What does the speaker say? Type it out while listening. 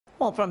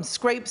Well, from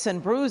scrapes and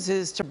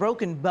bruises to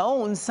broken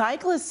bones,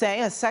 cyclists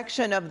say a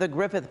section of the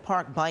Griffith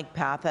Park bike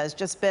path has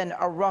just been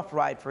a rough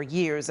ride for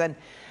years, and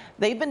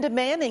they've been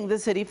demanding the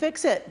city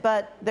fix it.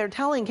 But they're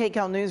telling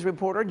KCAL News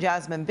reporter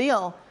Jasmine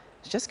Viel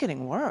it's just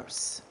getting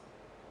worse.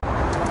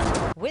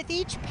 With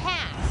each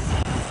pass,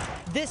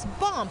 this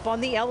bump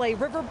on the LA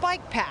River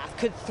bike path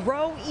could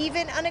throw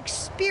even an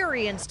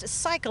experienced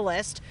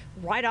cyclist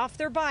right off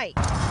their bike.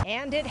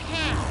 And it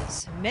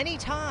has many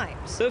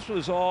times. This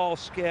was all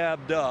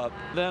scabbed up.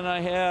 Then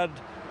I had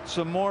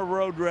some more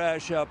road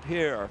rash up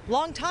here.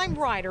 Longtime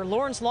rider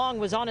Lawrence Long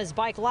was on his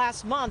bike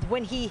last month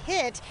when he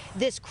hit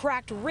this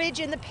cracked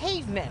ridge in the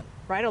pavement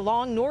right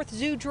along North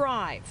Zoo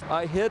Drive.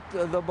 I hit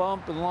the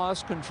bump and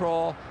lost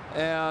control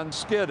and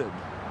skidded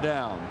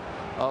down.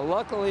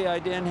 Luckily, I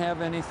didn't have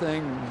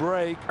anything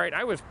break. Right,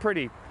 I was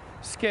pretty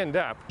skinned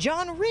up.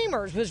 John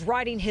Reimers was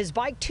riding his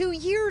bike 2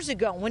 years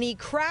ago when he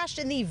crashed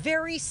in the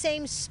very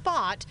same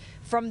spot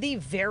from the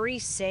very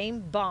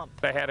same bump.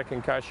 I had a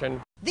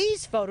concussion.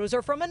 These photos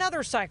are from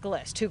another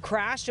cyclist who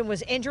crashed and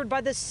was injured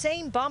by the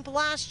same bump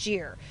last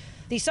year.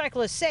 The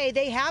cyclists say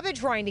they have been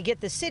trying to get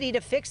the city to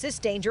fix this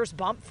dangerous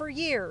bump for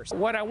years.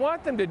 What I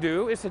want them to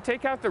do is to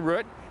take out the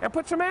root and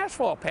put some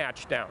asphalt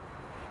patch down.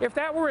 If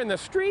that were in the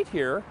street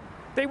here,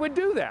 they would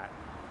do that.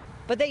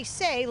 But they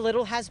say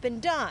little has been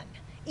done.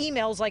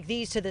 Emails like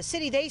these to the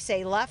city, they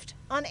say, left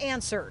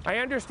unanswered. I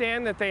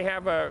understand that they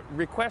have a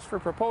request for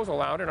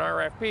proposal out, an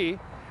RFP,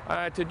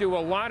 to do a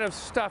lot of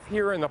stuff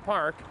here in the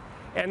park,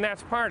 and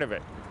that's part of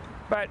it.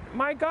 But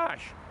my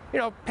gosh, you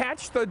know,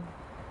 patch the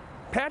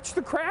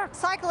cracks.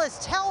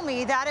 Cyclists tell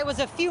me that it was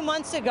a few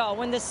months ago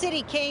when the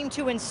city came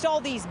to install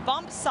these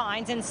bump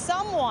signs, and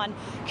someone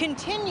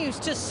continues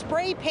to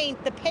spray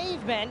paint the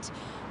pavement,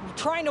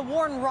 trying to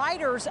warn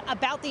riders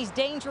about these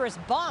dangerous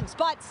bumps.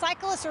 But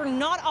cyclists are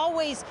not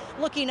always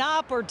looking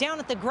up or down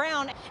at the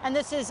ground, and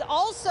this is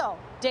also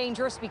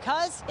dangerous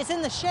because it's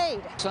in the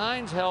shade.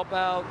 Signs help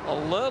out a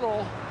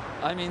little.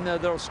 I mean,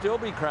 there'll still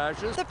be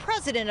crashes. The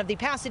president of the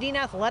Pasadena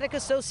Athletic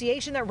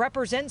Association that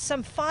represents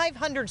some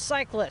 500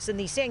 cyclists in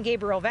the San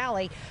Gabriel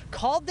Valley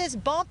called this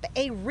bump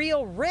a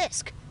real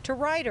risk to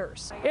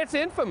riders. It's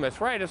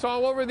infamous, right? It's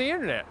all over the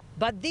internet.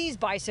 But these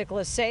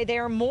bicyclists say they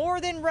are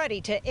more than ready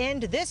to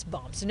end this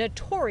bump's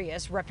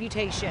notorious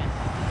reputation.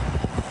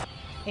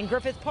 In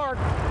Griffith Park,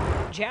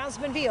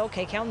 Jasmine Viel,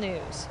 KCAL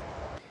News.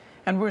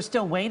 And we're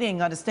still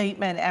waiting on a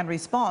statement and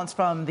response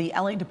from the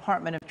LA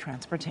Department of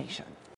Transportation.